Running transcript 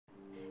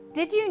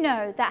Did you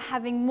know that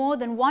having more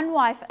than one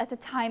wife at a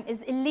time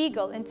is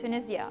illegal in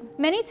Tunisia?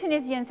 Many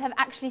Tunisians have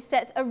actually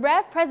set a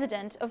rare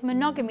precedent of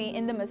monogamy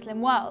in the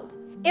Muslim world.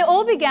 It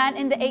all began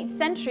in the 8th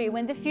century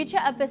when the future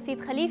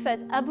Abbasid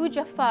Caliphate Abu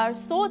Ja'far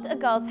sought a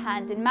girl's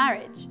hand in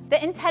marriage.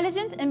 The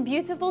intelligent and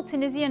beautiful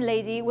Tunisian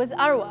lady was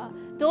Arwa,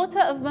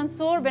 daughter of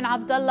Mansour bin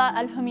Abdullah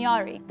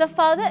al-Humyari. The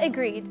father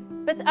agreed,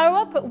 but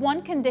Arwa put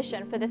one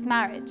condition for this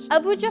marriage.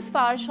 Abu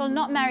Ja'far shall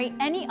not marry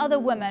any other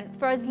woman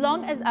for as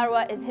long as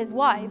Arwa is his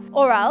wife,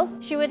 or else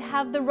she would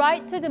have the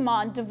right to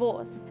demand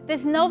divorce.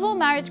 This novel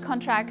marriage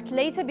contract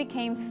later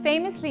became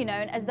famously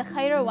known as the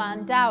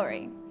Kairouan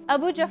dowry.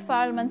 Abu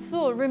Ja'far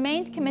al-Mansur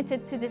remained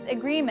committed to this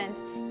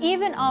agreement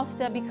even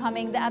after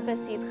becoming the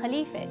Abbasid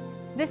Caliphate.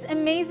 This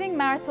amazing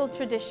marital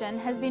tradition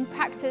has been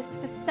practiced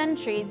for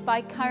centuries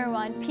by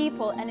Kairouan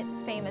people and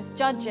its famous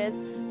judges,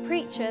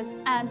 preachers,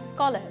 and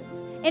scholars.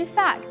 In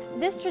fact,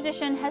 this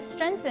tradition has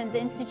strengthened the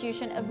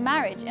institution of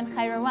marriage in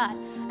Kairouan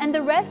and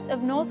the rest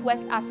of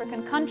Northwest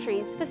African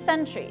countries for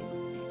centuries.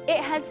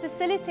 It has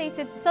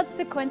facilitated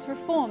subsequent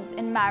reforms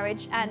in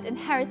marriage and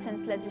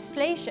inheritance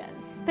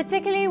legislations,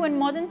 particularly when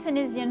modern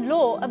Tunisian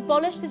law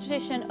abolished the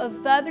tradition of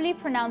verbally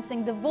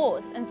pronouncing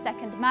divorce and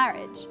second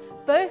marriage,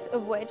 both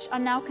of which are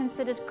now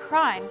considered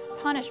crimes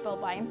punishable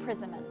by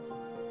imprisonment.